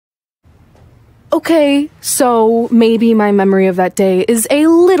Okay, so maybe my memory of that day is a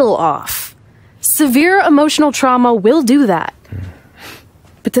little off. Severe emotional trauma will do that.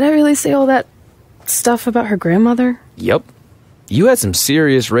 But did I really say all that stuff about her grandmother? Yep. You had some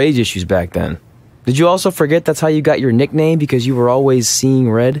serious rage issues back then. Did you also forget that's how you got your nickname because you were always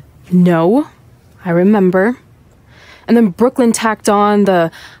seeing red? No, I remember. And then Brooklyn tacked on the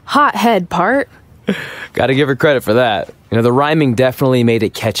hot head part. Gotta give her credit for that. You know, the rhyming definitely made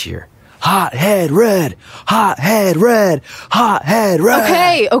it catchier. Hot head red, hot head red, hot head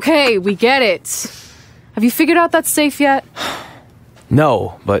red. Okay, we get it. Have you figured out that's safe yet?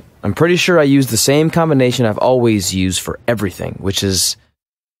 No, but I'm pretty sure I used the same combination I've always used for everything, which is...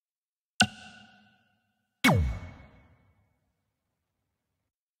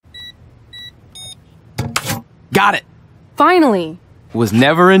 Got it! Finally! Was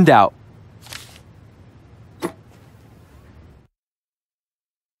never in doubt.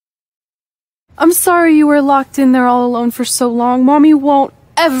 I'm sorry you were locked in there all alone for so long. Mommy won't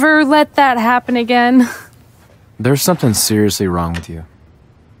ever let that happen again. There's something seriously wrong with you.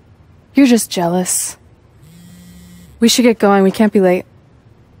 You're just jealous. We should get going. We can't be late.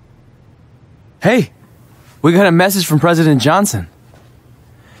 Hey, we got a message from President Johnson.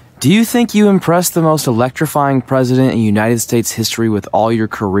 Do you think you impressed the most electrifying president in United States history with all your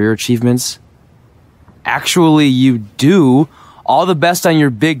career achievements? Actually, you do. All the best on your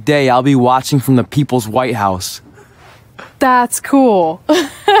big day. I'll be watching from the People's White House. That's cool.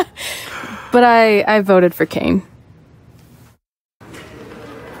 But I voted for Kane.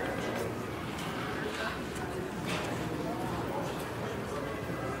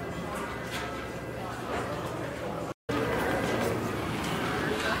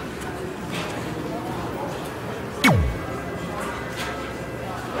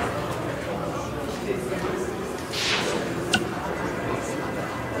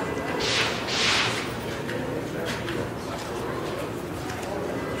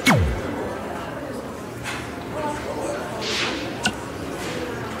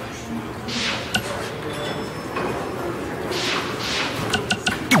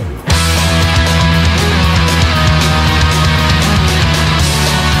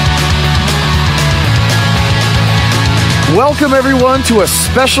 Welcome, everyone, to a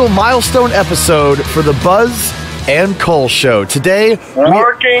special milestone episode for the Buzz and Cole Show. Today,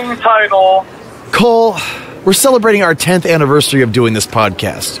 working title. Cole, we're celebrating our 10th anniversary of doing this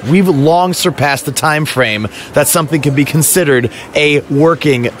podcast. We've long surpassed the time frame that something can be considered a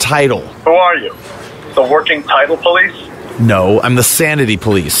working title. Who are you? The working title police? No, I'm the sanity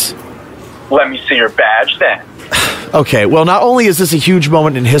police. Let me see your badge then. Okay, well, not only is this a huge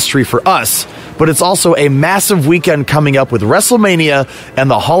moment in history for us, but it's also a massive weekend coming up with WrestleMania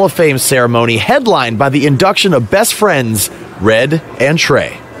and the Hall of Fame ceremony headlined by the induction of best friends Red and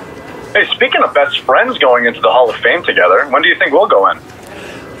Trey. Hey, speaking of best friends going into the Hall of Fame together, when do you think we'll go in?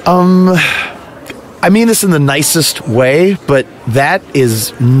 I mean this in the nicest way, but that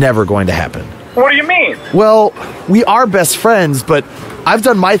is never going to happen. What do you mean? Well, we are best friends, but I've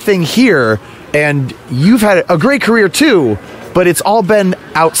done my thing here, and you've had a great career too, but it's all been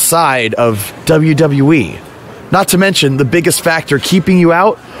outside of WWE. Not to mention the biggest factor keeping you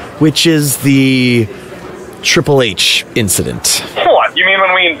out, which is the Triple H incident. What? You mean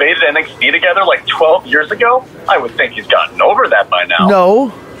when we invaded NXT together like 12 years ago? I would think he's gotten over that by now.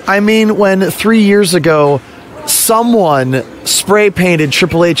 No, I mean when 3 years ago, someone spray painted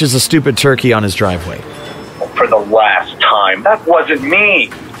Triple H as a stupid turkey on his driveway. For the last time, that wasn't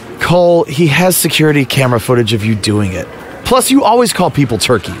me. Cole, he has security camera footage of you doing it. Plus, you always call people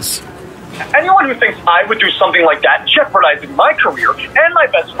turkeys. Anyone who thinks I would do something like that, jeopardizing my career and my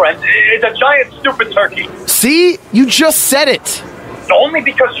best friend, is a giant stupid turkey. See? You just said it. Only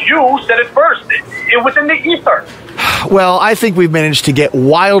because you said it first. It was in the ether. Well, I think we've managed to get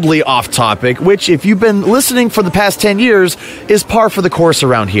wildly off topic, which, if you've been listening for the past 10 years, is par for the course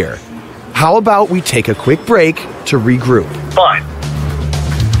around here. How about we take a quick break to regroup? Fine.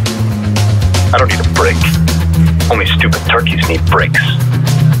 I don't need a break. Only stupid turkeys need breaks.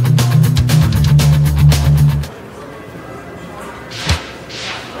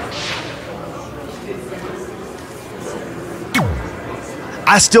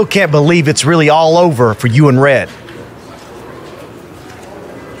 I still can't believe it's really all over for you and Red.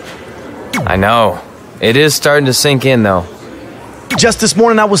 I know. It is starting to sink in, though. Just this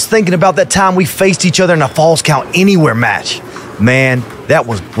morning, I was thinking about that time we faced each other in a Falls Count Anywhere match. Man, that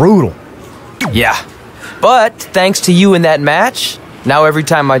was brutal. Yeah. But thanks to you in that match, now every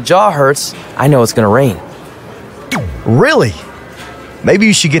time my jaw hurts, I know it's gonna rain. Really? Maybe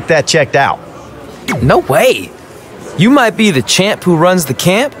you should get that checked out. No way. You might be the champ who runs the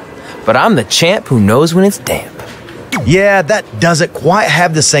camp, but I'm the champ who knows when it's damp. Yeah, that doesn't quite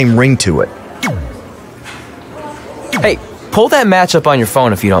have the same ring to it. Hey, pull that match up on your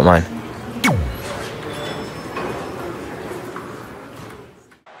phone if you don't mind.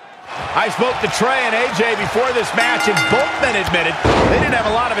 I spoke to Trey and AJ before this match, and both men admitted they didn't have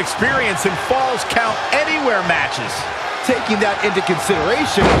a lot of experience in Falls Count Anywhere matches. Taking that into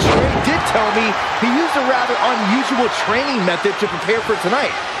consideration, Trey did tell me he used a rather unusual training method to prepare for tonight.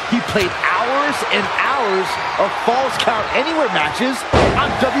 He played hours and hours of Falls Count Anywhere matches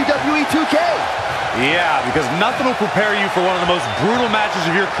on WWE 2K. Yeah, because nothing will prepare you for one of the most brutal matches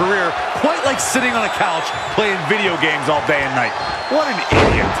of your career, quite like sitting on a couch playing video games all day and night. What an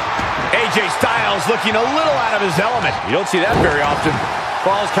idiot. AJ Styles looking a little out of his element. You don't see that very often.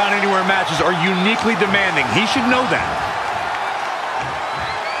 Falls Count Anywhere matches are uniquely demanding. He should know that.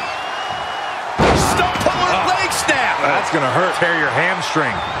 Stump puller leg snap. That's going to hurt. Tear your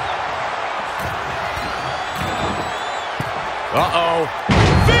hamstring. Uh-oh.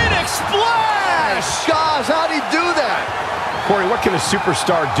 Phoenix Splash! Gosh, how'd he do that? Corey, what can a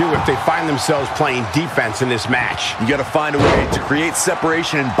superstar do if they find themselves playing defense in this match? You got to find a way to create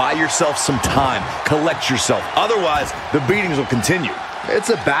separation and buy yourself some time. Collect yourself. Otherwise, the beatings will continue. It's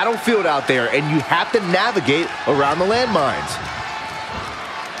a battlefield out there, and you have to navigate around the landmines.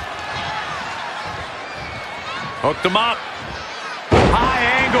 Hooked him up. High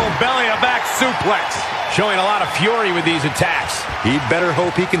angle belly-to-back suplex. Showing a lot of fury with these attacks. He'd better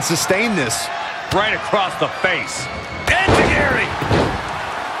hope he can sustain this. Right across the face. Engineering!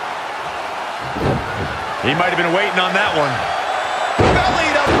 He might have been waiting on that one. Belly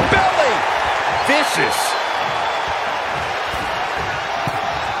to belly! Vicious.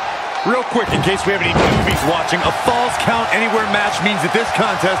 Real quick, in case we have any newbies watching, a Falls Count Anywhere match means that this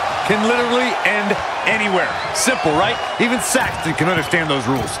contest can literally end anywhere. Simple, right? Even Saxton can understand those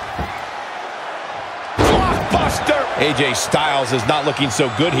rules. Blockbuster! AJ Styles is not looking so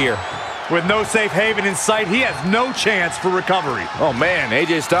good here. With no safe haven in sight, he has no chance for recovery. Oh, man,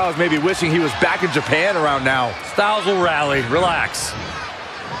 AJ Styles may be wishing he was back in Japan around now. Styles will rally. Relax.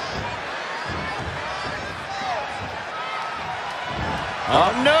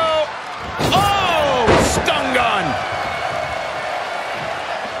 Oh, no! Oh! Stun gun!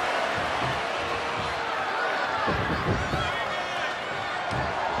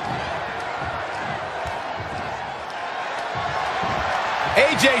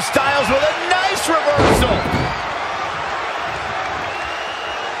 AJ Styles with a nice reversal.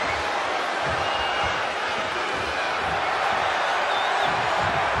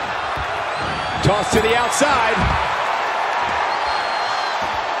 Toss to the outside.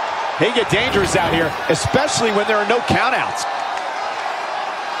 They get dangerous out here, especially when there are no countouts.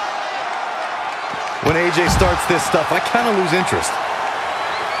 When AJ starts this stuff, I kind of lose interest.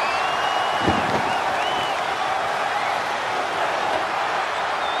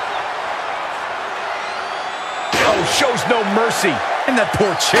 Shows no mercy. And that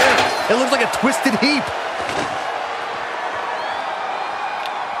poor chair. It looks like a twisted heap.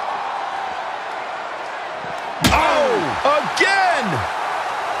 Oh! Again!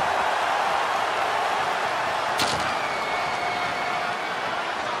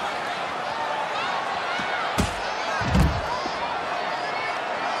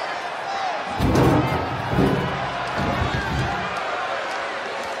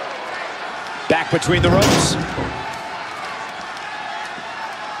 Back between the ropes.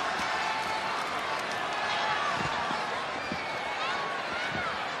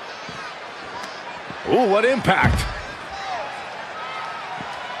 Ooh, what impact.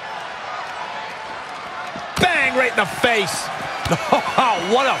 Bang right in the face. Oh,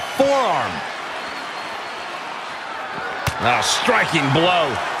 what a forearm. A striking blow.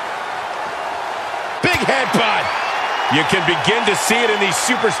 Big headbutt. You can begin to see it in these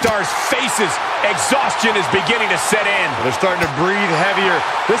superstars' faces. Exhaustion is beginning to set in. They're starting to breathe heavier.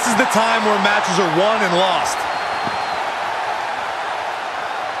 This is the time where matches are won and lost.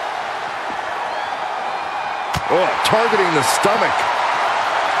 Oh, targeting the stomach.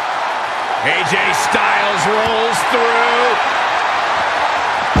 AJ Styles rolls through.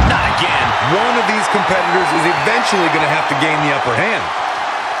 Not again. One of these competitors is eventually going to have to gain the upper hand.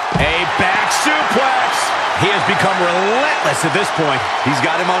 A back suplex. He has become relentless at this point. He's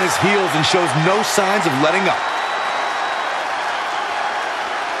got him on his heels and shows no signs of letting up.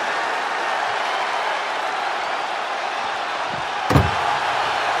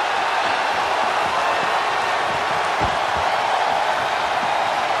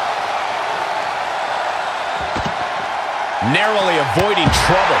 Narrowly avoiding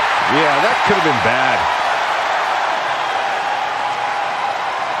trouble. Yeah, that could have been bad.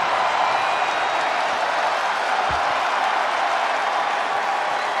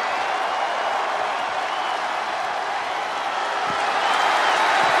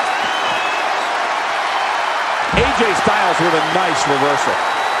 Styles with a nice reversal.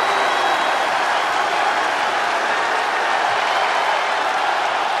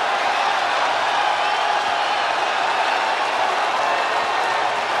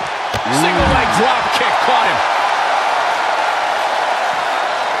 Single leg drop kick caught him.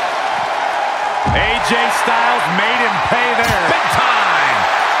 AJ Styles made him pay there. Big time.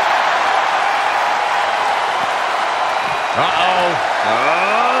 Uh-oh. Oh.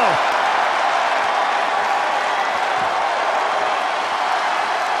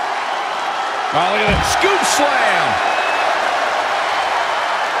 Oh, look at that. Scoop slam.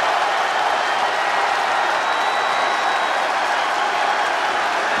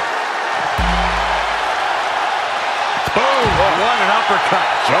 Boom. What an uppercut.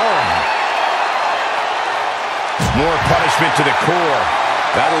 Jarring. More punishment to the core.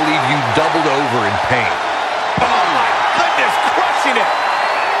 That'll leave you doubled over in pain. Oh, my goodness. Crushing it.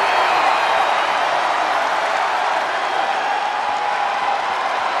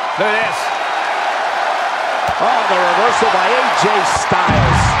 Look at this. Oh, the reversal by AJ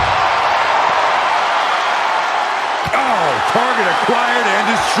Styles. Oh, target acquired and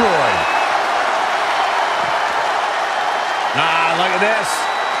destroyed. Look at this.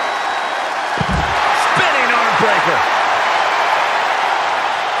 Spinning arm breaker.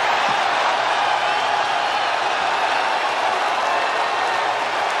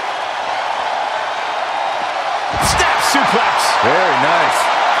 Snap suplex. Very nice.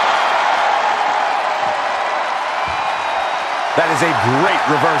 That is a great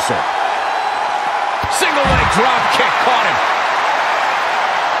reversal. Single leg drop kick caught him.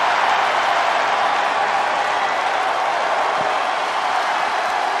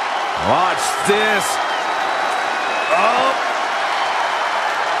 Watch this. Oh.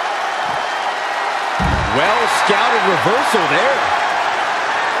 Well scouted reversal there.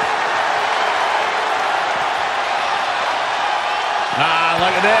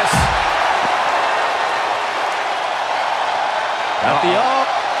 Look at this. At the up.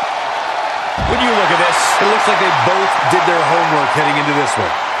 When you look at this, it looks like they both did their homework heading into this one.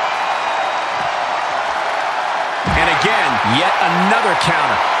 And again, yet another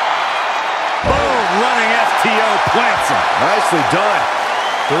counter. Boom, running FTO plants him. Nicely done.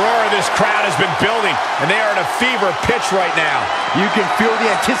 The roar of this crowd has been building, and they are at a fever pitch right now. You can feel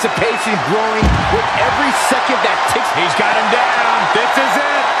the anticipation growing with every second that ticks. He's got him down. This is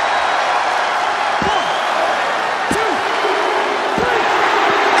it. 1, 2,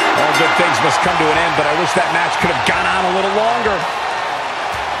 3. All good things must come to an end, but I wish that match could have gone on a little longer.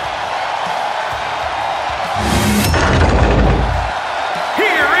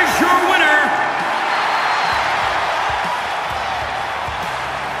 Here is your winner.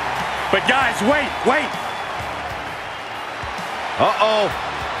 But guys, wait. Uh-oh.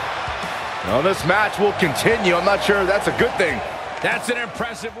 Well, this match will continue. I'm not sure that's a good thing. That's an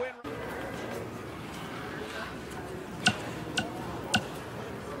impressive win.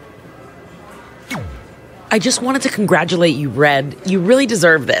 I just wanted to congratulate you, Red. You really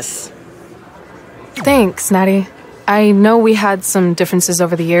deserve this. Thanks, Natty. I know we had some differences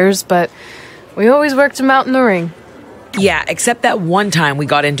over the years, but we always worked them out in the ring. Yeah, except that one time we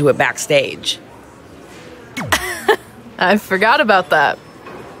got into it backstage. I forgot about that.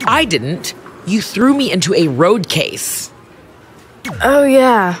 I didn't. You threw me into a road case. Oh,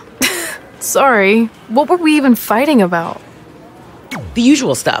 yeah. Sorry. What were we even fighting about? The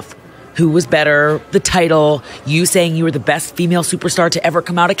usual stuff. Who was better, the title, you saying you were the best female superstar to ever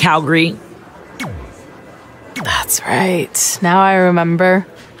come out of Calgary. That's right. Now I remember.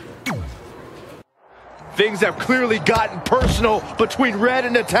 Things have clearly gotten personal between Red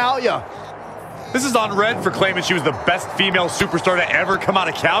and Natalya. This is on Red for claiming she was the best female superstar to ever come out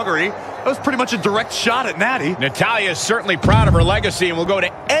of Calgary. That was pretty much a direct shot at Natty. Natalya is certainly proud of her legacy and will go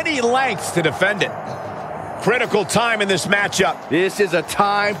to any lengths to defend it. Critical time in this matchup. This is a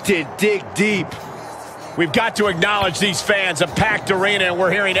time to dig deep. We've got to acknowledge these fans, a packed arena, and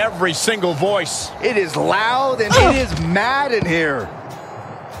we're hearing every single voice. It is loud and it is mad in here.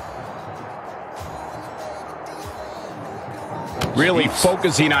 Really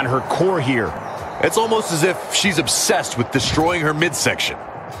focusing on her core here. It's almost as if she's obsessed with destroying her midsection.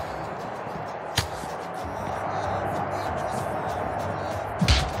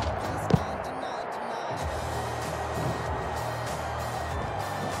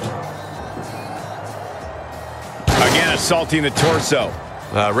 Again, assaulting the torso.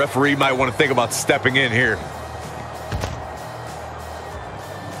 Referee might want to think about stepping in here.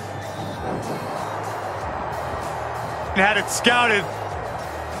 Had it scouted.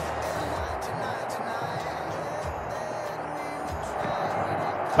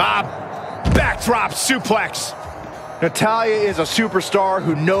 Backdrop suplex. Natalya is a superstar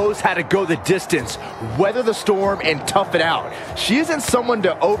who knows how to go the distance, weather the storm, and tough it out. She isn't someone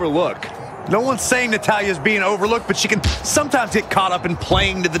to overlook. No one's saying Natalya's being overlooked, but she can sometimes get caught up in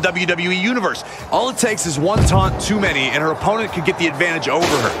playing to the WWE Universe. All it takes is one taunt too many, and her opponent can get the advantage over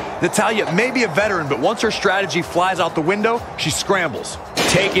her. Natalya may be a veteran, but once her strategy flies out the window, she scrambles.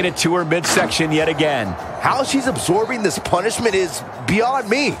 Taking it to her midsection yet again. How she's absorbing this punishment is beyond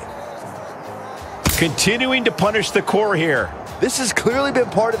me. Continuing to punish the core here. This has clearly been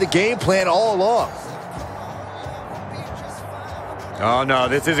part of the game plan all along. Oh no,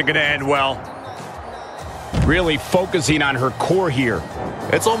 this isn't going to end well. Really focusing on her core here.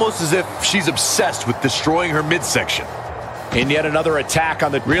 It's almost as if she's obsessed with destroying her midsection. And yet another attack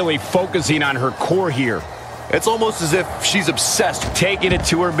on the... Really focusing on her core here. It's almost as if she's obsessed. Taking it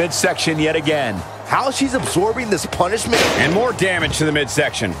to her midsection yet again. How she's absorbing this punishment. And more damage to the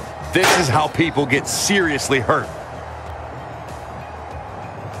midsection. This is how people get seriously hurt.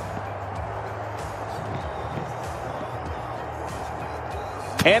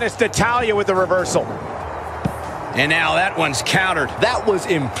 And it's Natalya with the reversal. And now that one's countered. That was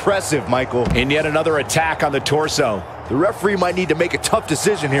impressive, Michael. And yet another attack on the torso. The referee might need to make a tough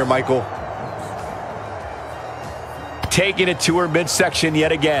decision here, Michael. Taking it to her midsection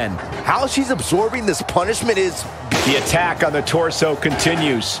yet again. How she's absorbing this punishment is... The attack on the torso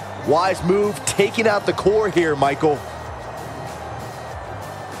continues. Wise move, taking out the core here, Michael.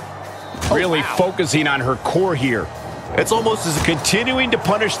 Really focusing on her core here. It's almost as if continuing to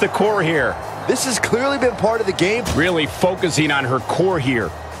punish the core here. This has clearly been part of the game. Really focusing on her core here.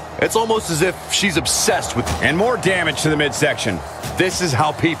 It's almost as if she's obsessed with... And more damage to the midsection. This is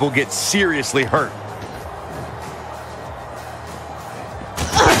how people get seriously hurt.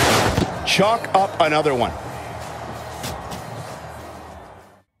 Chalk up another one.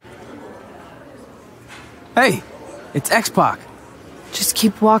 Hey, it's X-Pac. Just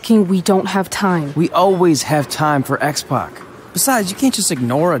keep walking, we don't have time. We always have time for X-Pac. Besides, you can't just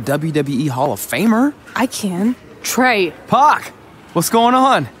ignore a WWE Hall of Famer. I can. Trey. Pac, what's going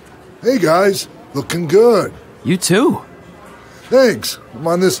on? Hey guys, looking good. You too. Thanks, I'm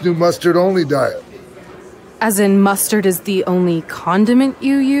on this new mustard-only diet. As in mustard is the only condiment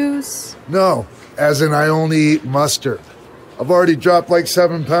you use? No, as in I only eat mustard. I've already dropped like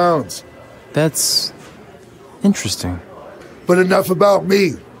 7 pounds. That's interesting. But enough about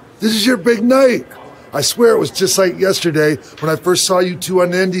me. This is your big night. I swear it was just like yesterday when I first saw you two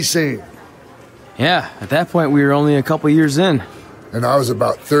on the indie scene. Yeah, at that point we were only a couple years in. And I was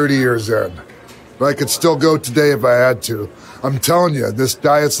about 30 years in. But I could still go today if I had to. I'm telling you, this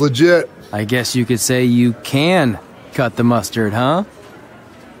diet's legit. I guess you could say you can cut the mustard, huh?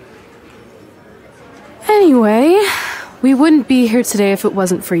 Anyway, we wouldn't be here today if it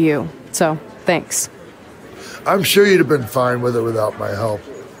wasn't for you. So, thanks. I'm sure you'd have been fine with it without my help.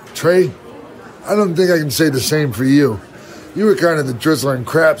 Trey, I don't think I can say the same for you. You were kind of the drizzling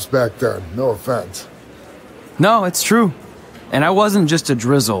craps back then, no offense. No, it's true. And I wasn't just a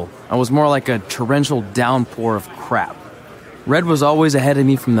drizzle. I was more like a torrential downpour of crap. Red was always ahead of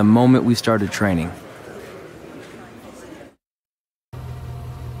me from the moment we started training.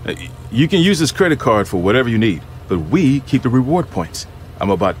 You can use this credit card for whatever you need, but we keep the reward points. I'm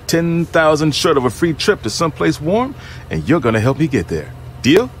about 10,000 short of a free trip to someplace warm, and you're gonna help me get there.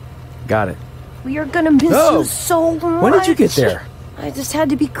 Deal? Got it. We are gonna miss you so much. When did you get there? I just had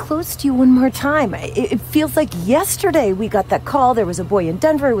to be close to you one more time. It feels like yesterday we got that call. There was a boy in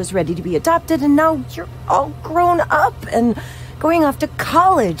Denver who was ready to be adopted, and now you're all grown up and going off to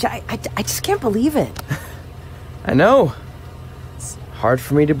college. I just can't believe it. I know. It's hard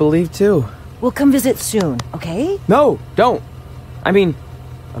for me to believe, too. We'll come visit soon, okay? No, don't. I mean,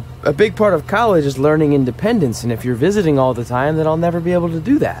 a big part of college is learning independence, and if you're visiting all the time, then I'll never be able to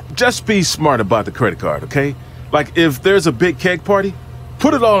do that. Just be smart about the credit card, okay? Like, if there's a big keg party,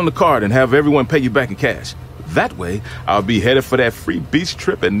 put it all on the card and have everyone pay you back in cash. That way, I'll be headed for that free beach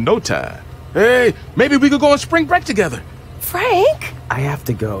trip in no time. Hey, maybe we could go on spring break together. Frank? I have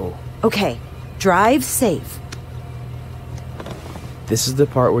to go. Okay, drive safe. This is the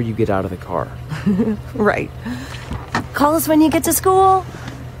part where you get out of the car. Right. Call us when you get to school.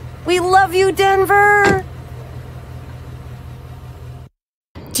 We love you, Denver!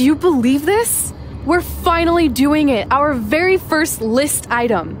 Do you believe this? We're finally doing it. Our very first list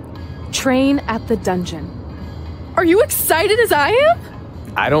item. Train at the dungeon. Are you excited as I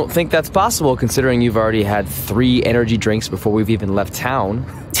am? I don't think that's possible considering you've already had 3 energy drinks before we've even left town.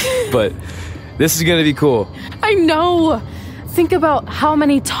 But this is gonna be cool. I know. Think about how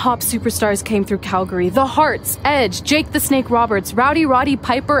many top superstars came through Calgary. The Harts, Edge, Jake the Snake Roberts, Rowdy Roddy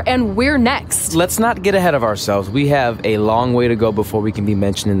Piper, and we're next. Let's not get ahead of ourselves. We have a long way to go before we can be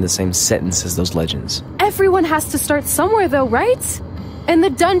mentioned in the same sentence as those legends. Everyone has to start somewhere though, right? And the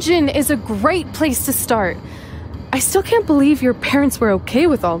dungeon is a great place to start. I still can't believe your parents were okay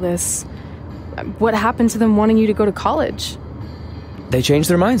with all this. What happened to them wanting you to go to college? They changed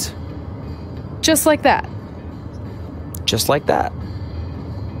their minds. Just like that. Just like that.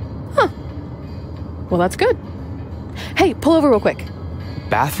 Huh. Well, that's good. Hey, pull over real quick.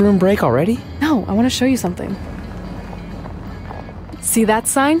 Bathroom break already? No, I want to show you something. See that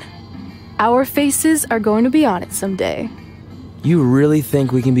sign? Our faces are going to be on it someday. You really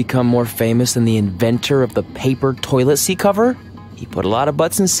think we can become more famous than the inventor of the paper toilet seat cover? He put a lot of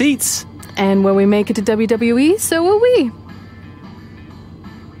butts in seats. And when we make it to WWE, so will we.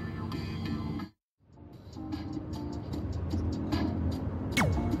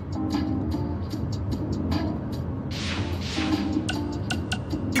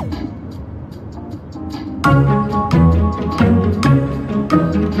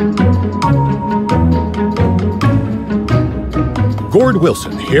 Gord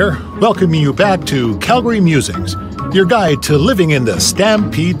Wilson here, welcoming you back to Calgary Musings, your guide to living in the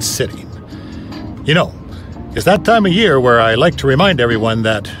Stampede City. You know, it's that time of year where I like to remind everyone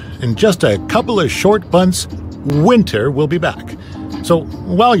that in just a couple of short months, winter will be back. So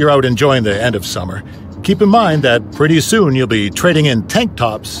while you're out enjoying the end of summer, keep in mind that pretty soon you'll be trading in tank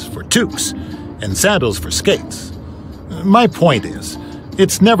tops for toques and sandals for skates. My point is,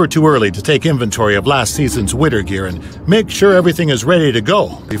 it's never too early to take inventory of last season's winter gear and make sure everything is ready to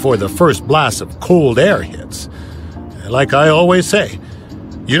go before the first blast of cold air hits. Like I always say,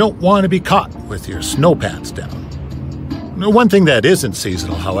 you don't want to be caught with your snow pants down. One thing that isn't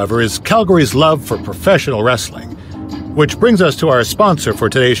seasonal, however, is Calgary's love for professional wrestling, which brings us to our sponsor for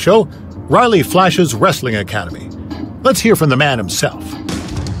today's show, Riley Flash's Wrestling Academy. Let's hear from the man himself.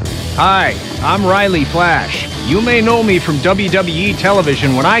 Hi, I'm Riley Flash. You may know me from WWE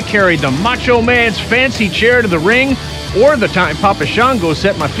television when I carried the Macho Man's fancy chair to the ring, or the time Papa Shango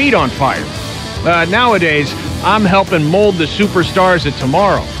set my feet on fire. Nowadays, I'm helping mold the superstars of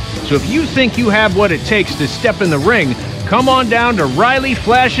tomorrow. So if you think you have what it takes to step in the ring, come on down to Riley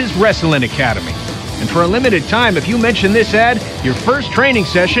Flash's Wrestling Academy. And for a limited time, if you mention this ad, your first training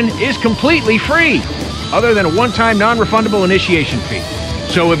session is completely free, other than a one-time non-refundable initiation fee.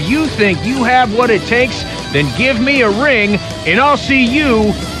 So if you think you have what it takes, then give me a ring, and I'll see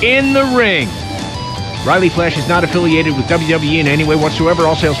you in the ring. Riley Flash is not affiliated with WWE in any way whatsoever.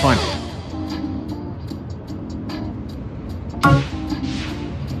 All sales final.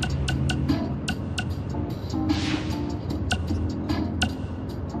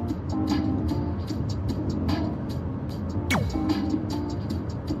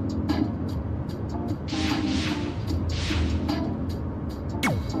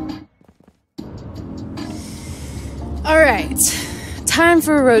 Alright, time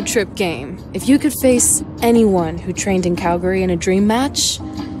for a road trip game. If you could face anyone who trained in Calgary in a dream match,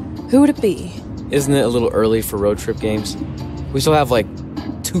 who would it be? Isn't it a little early for road trip games? We still have like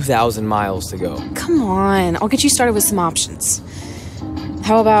 2,000 miles to go. Come on, I'll get you started with some options.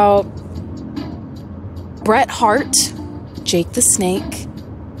 How about Bret Hart, Jake the Snake,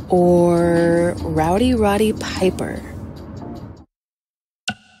 or Rowdy Roddy Piper?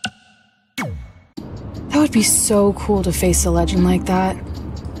 That would be so cool to face a legend like that.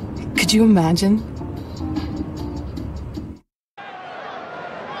 Could you imagine?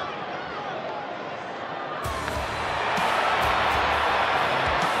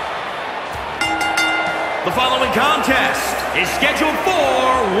 The following contest is scheduled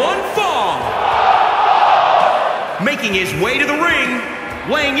for one fall. Making his way to the ring,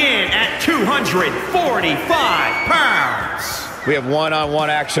 weighing in at 245 pounds. We have one-on-one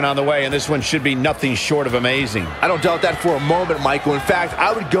action on the way, and this one should be nothing short of amazing. I don't doubt that for a moment, Michael. In fact,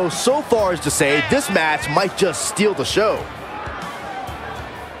 I would go so far as to say this match might just steal the show.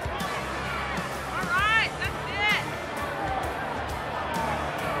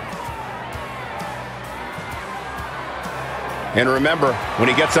 And remember, when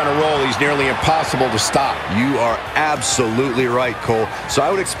he gets on a roll, he's nearly impossible to stop. You are absolutely right, Cole. So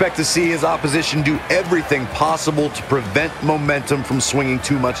I would expect to see his opposition do everything possible to prevent momentum from swinging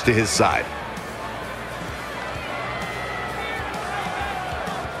too much to his side.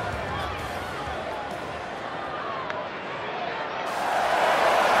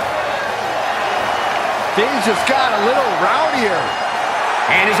 Things just got a little rowdier.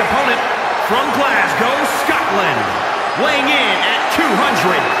 And his opponent from Glasgow, Scotland, weighing in at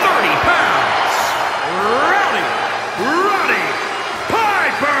 230 pounds, Rowdy Roddy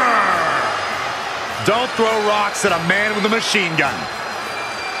Don't throw rocks at a man with a machine gun.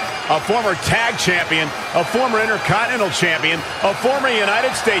 A former tag champion, a former Intercontinental champion, a former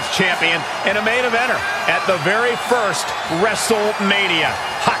United States champion, and a main eventer at the very first WrestleMania.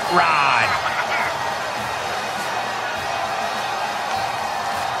 Hot Rod.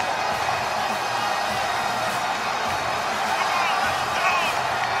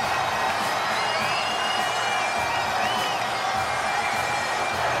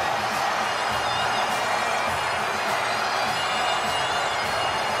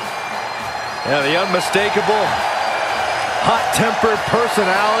 Yeah, the unmistakable, hot-tempered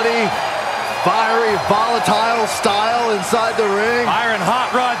personality, fiery, volatile style inside the ring. Iron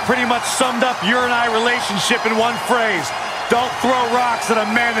Hot Rod pretty much summed up your and I relationship in one phrase. Don't throw rocks at a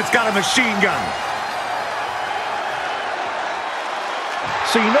man that's got a machine gun.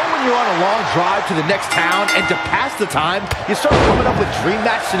 So you know when you're on a long drive to the next town and to pass the time, you start coming up with dream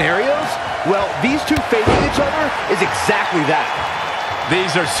match scenarios? Well, these two facing each other is exactly that.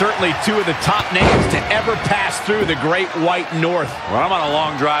 These are certainly two of the top names to ever pass through the Great White North. When I'm on a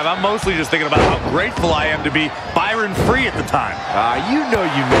long drive, I'm mostly just thinking about how grateful I am to be Byron-free at the time. You know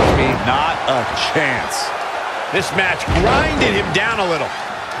you miss me. Not a chance. This match grinded him down a little.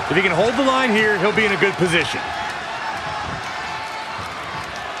 If he can hold the line here, he'll be in a good position.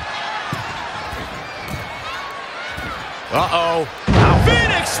 Uh-oh.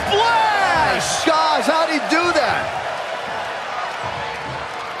 Phoenix Splash! Gosh, how'd he do that?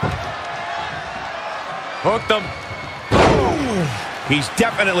 Hooked him. He's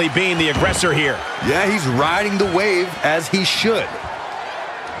definitely being the aggressor here. Yeah, he's riding the wave as he should.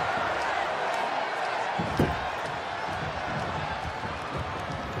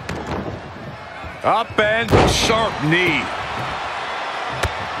 Up and sharp knee.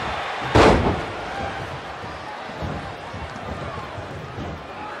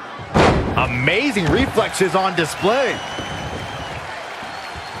 Amazing reflexes on display.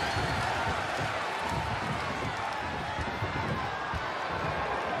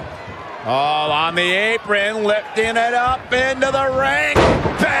 All on the apron, lifting it up into the ring.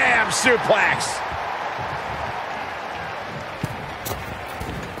 Bam! Suplex.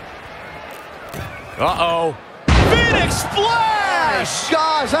 Uh-oh. Phoenix Splash!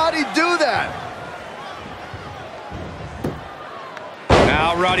 Gosh, how'd he do that?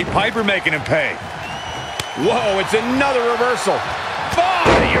 Now Roddy Piper making him pay. Whoa, it's another reversal.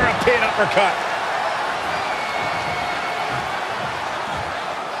 Oh, the European uppercut.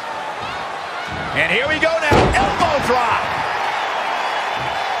 And here we go now, elbow drop.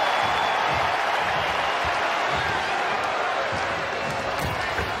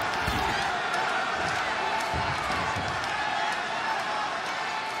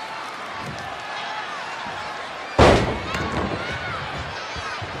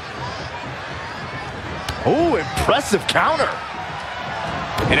 Oh, impressive counter.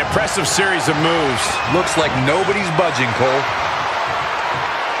 An impressive series of moves. Looks like nobody's budging, Cole.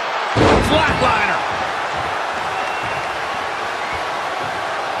 Flatliner.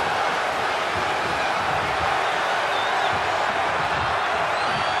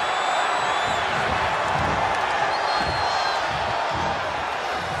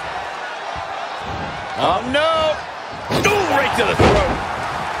 Oh, no. Ooh, right to the throat.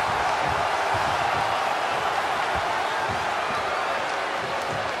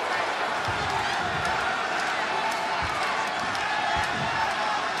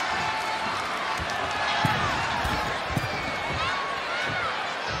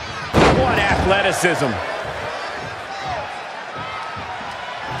 What athleticism.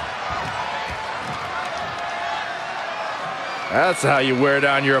 That's how you wear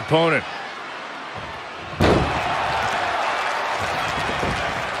down your opponent.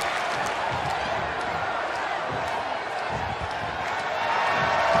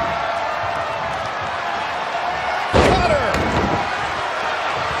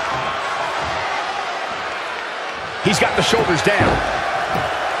 He's got the shoulders down.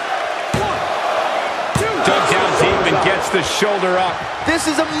 Dug down deep and gets the shoulder up. This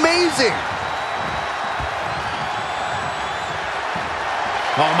is amazing.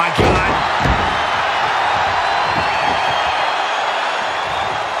 Oh, my God.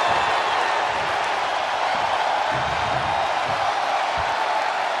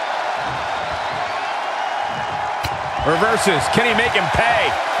 Reverses. Can he make him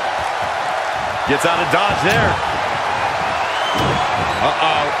pay? Gets out of dodge there.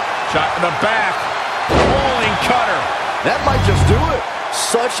 Uh-oh. Shot in the back. Rolling cutter. That might just do it.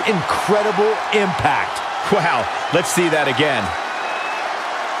 Such incredible impact. Wow. Let's see that again.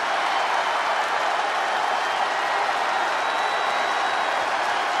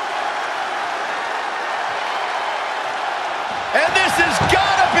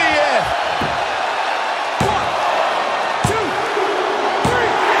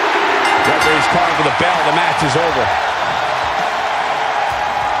 calling for the bell. The match is over.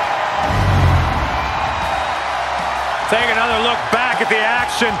 Take another look back at the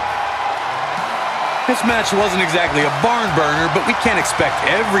action. This match wasn't exactly a barn burner, but we can't expect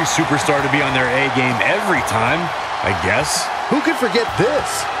every superstar to be on their A game every time, I guess. Who could forget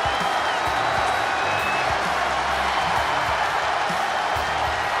this?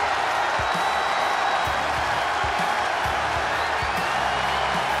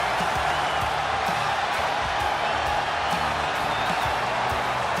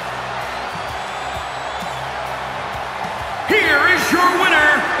 Here is your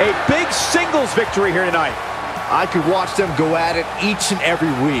winner. A big singles victory here tonight. I could watch them go at it each and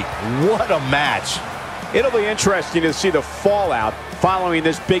every week. What a match. It'll be interesting to see the fallout following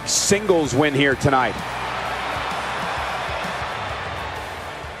this big singles win here tonight.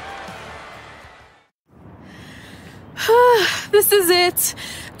 This is it.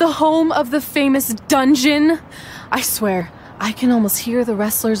 The home of the famous dungeon. I swear, I can almost hear the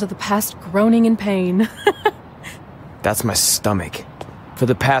wrestlers of the past groaning in pain. That's my stomach. For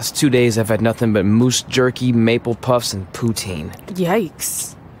the past 2 days, I've had nothing but moose jerky, maple puffs, and poutine.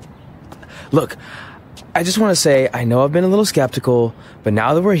 Yikes. Look, I just want to say, I know I've been a little skeptical, but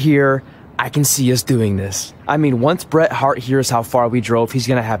now that we're here, I can see us doing this. I mean, once Bret Hart hears how far we drove, he's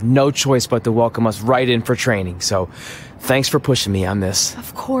going to have no choice but to welcome us right in for training. So, thanks for pushing me on this.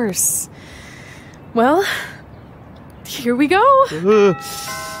 Of course. Well, here we go.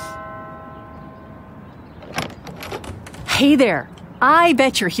 Hey there. I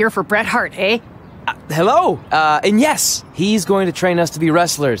bet you're here for Bret Hart, eh? Hello. And yes, he's going to train us to be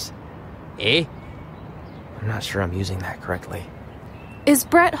wrestlers. Eh? I'm not sure I'm using that correctly. Is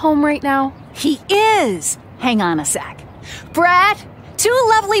Bret home right now? He is. Hang on a sec. Bret, 2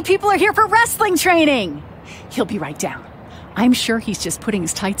 lovely people are here for wrestling training. He'll be right down. I'm sure he's just putting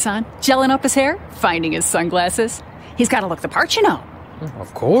his tights on, gelling up his hair, finding his sunglasses. He's got to look the part, you know.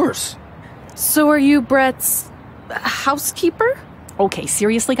 Of course. So are you Bret's housekeeper? Okay,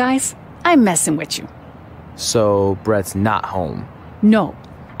 seriously, guys? I'm messing with you. So Bret's not home? No,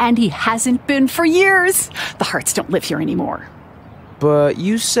 and he hasn't been for years. The Harts don't live here anymore. But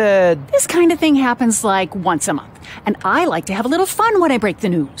you said... This kind of thing happens like once a month, and I like to have a little fun when I break the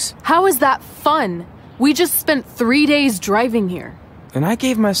news. How is that fun? We just spent 3 days driving here. And I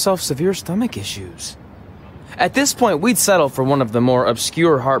gave myself severe stomach issues. At this point, we'd settle for one of the more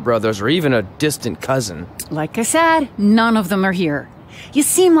obscure Hart brothers or even a distant cousin. Like I said, none of them are here. You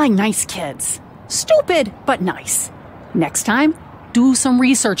seem like nice kids. Stupid, but nice. Next time, do some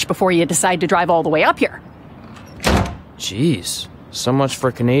research before you decide to drive all the way up here. Jeez, so much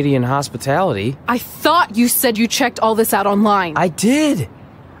for Canadian hospitality. I thought you said you checked all this out online. I did.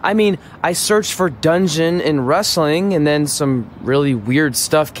 I mean, I searched for dungeon in wrestling, and then some really weird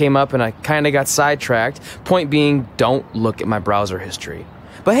stuff came up, and I kind of got sidetracked. Point being, don't look at my browser history.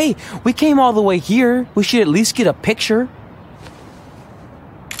 But hey, we came all the way here. We should at least get a picture.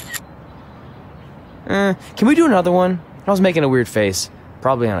 Can we do another one? I was making a weird face,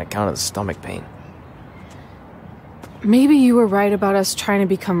 probably on account of the stomach pain. Maybe you were right about us trying to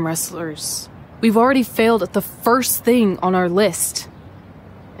become wrestlers. We've already failed at the first thing on our list.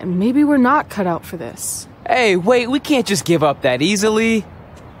 And maybe we're not cut out for this. Hey, wait, we can't just give up that easily.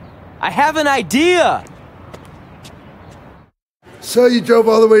 I have an idea! So you drove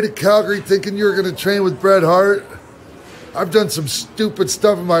all the way to Calgary thinking you were going to train with Bret Hart? I've done some stupid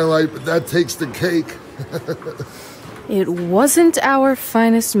stuff in my life, but that takes the cake. It wasn't our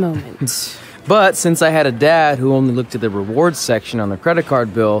finest moment. But since I had a dad who only looked at the rewards section on the credit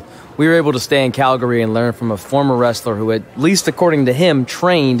card bill, we were able to stay in Calgary and learn from a former wrestler who, at least according to him,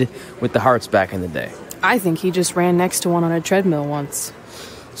 trained with the Harts back in the day. I think he just ran next to one on a treadmill once.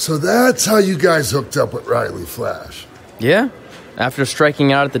 So that's how you guys hooked up with Riley Flash. Yeah. After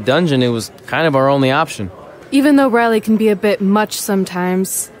striking out at the dungeon, it was kind of our only option. Even though Riley can be a bit much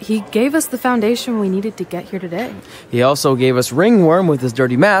sometimes, he gave us the foundation we needed to get here today. He also gave us ringworm with his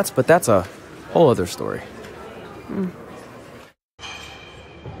dirty mats, but that's a whole other story.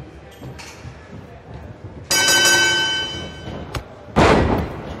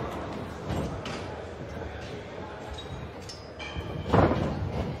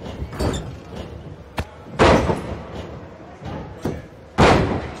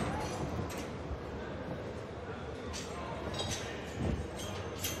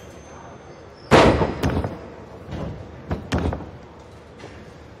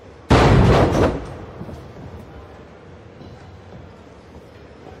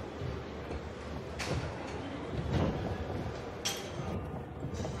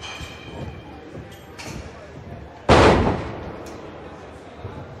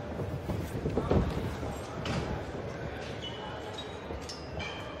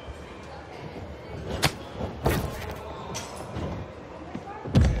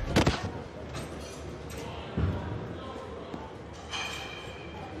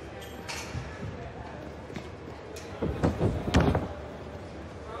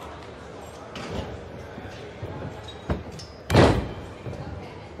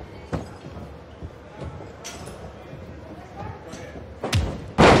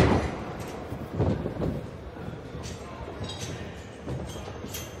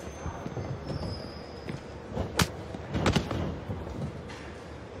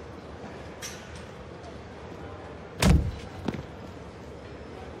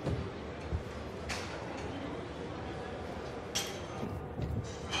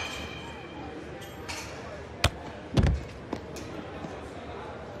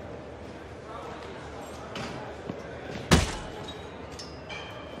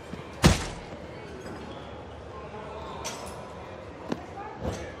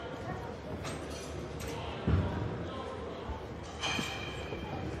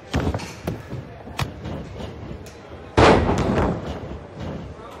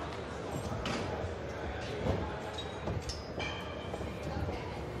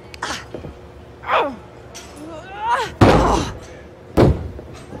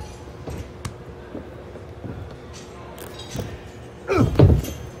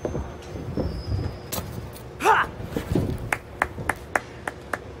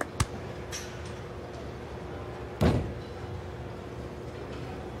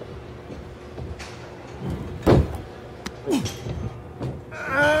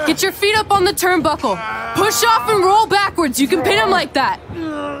 Get your feet up on the turnbuckle. Push off and roll backwards. You can pin him like that.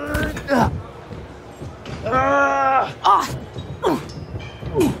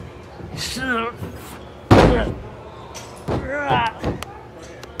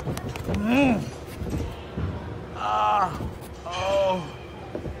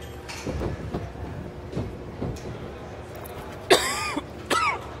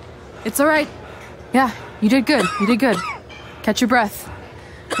 It's all right. Yeah, you did good. You did good. Catch your breath.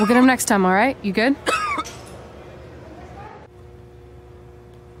 We'll get him next time, all right? You good?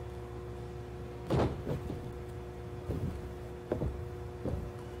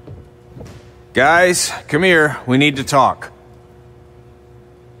 Guys, come here. We need to talk.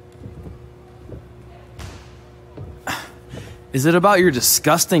 Is it about your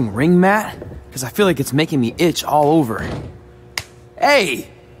disgusting ring mat? Because I feel like it's making me itch all over. Hey!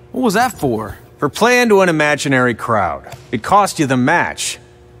 What was that for? For playing to an imaginary crowd. It cost you the match.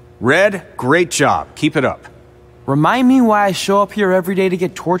 Red, great job. Keep it up. Remind me why I show up here every day to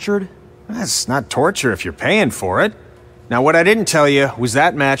get tortured? That's not torture if you're paying for it. Now, what I didn't tell you was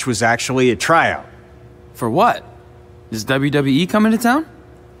that match was actually a tryout. For what? Is WWE coming to town?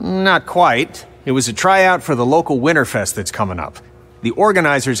 Not quite. It was a tryout for the local Winterfest that's coming up. The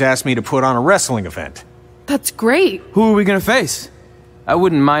organizers asked me to put on a wrestling event. That's great. Who are we gonna face? I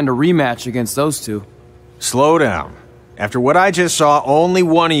wouldn't mind a rematch against those two. Slow down. After what I just saw, only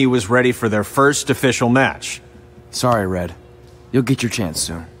one of you was ready for their first official match. Sorry, Red. You'll get your chance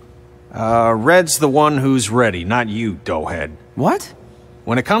soon. Red's the one who's ready, not you, doughhead. What?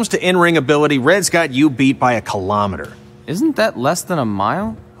 When it comes to in-ring ability, Red's got you beat by a kilometer. Isn't that less than a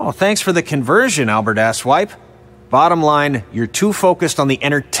mile? Oh, thanks for the conversion, Albert Asswipe. Bottom line, you're too focused on the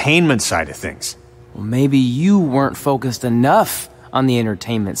entertainment side of things. Well, maybe you weren't focused enough on the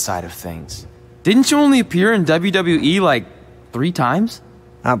entertainment side of things. Didn't you only appear in WWE like 3 times?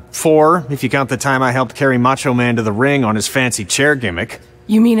 4, if you count the time I helped carry Macho Man to the ring on his fancy chair gimmick.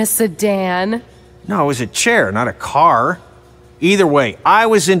 You mean a sedan? No, it was a chair, not a car. Either way, I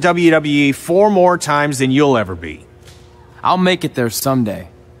was in WWE 4 more times than you'll ever be. I'll make it there someday.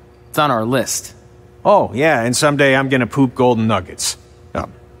 It's on our list. Oh, yeah, and someday I'm gonna poop golden nuggets.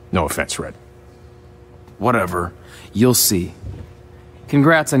 No offense, Red. Whatever. You'll see.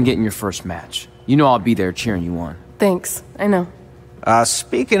 Congrats on getting your first match. You know I'll be there cheering you on. Thanks. I know.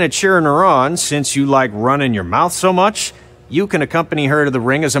 Speaking of cheering her on, since you like running your mouth so much, you can accompany her to the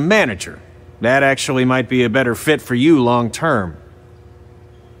ring as a manager. That actually might be a better fit for you long term.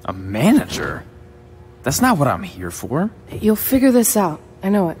 A manager? That's not what I'm here for. You'll figure this out. I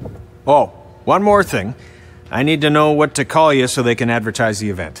know it. Oh, one more thing. I need to know what to call you so they can advertise the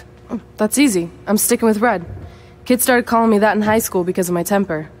event. That's easy. I'm sticking with Red. Kids started calling me that in high school because of my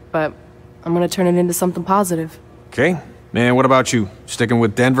temper, but I'm gonna turn it into something positive. Okay. Man, what about you? Sticking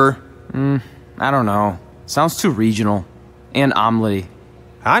with Denver? I don't know. Sounds too regional. And omelette-y.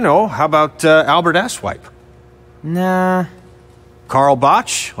 I know. How about Albert Asswipe? Nah. Carl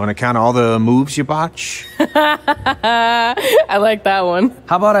Botch, on account of all the moves you botch? I like that one.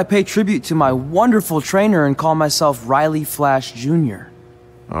 How about I pay tribute to my wonderful trainer and call myself Riley Flash Jr.?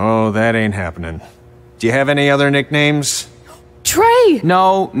 Oh, that ain't happening. Do you have any other nicknames? Trey!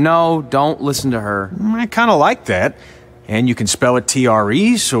 No, don't listen to her. I kind of like that. And you can spell it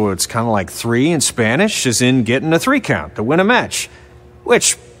T-R-E, so it's kind of like 3 in Spanish, as in getting a 3 count to win a match.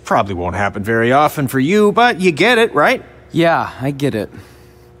 Which probably won't happen very often for you, but you get it, right? Yeah, I get it.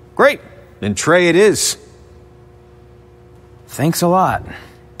 Great. Then Trey it is. Thanks a lot.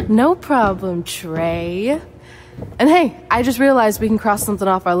 No problem, Trey. And hey, I just realized we can cross something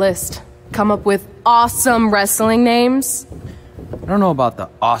off our list. Come up with awesome wrestling names. I don't know about the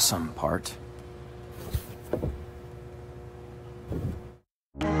awesome part.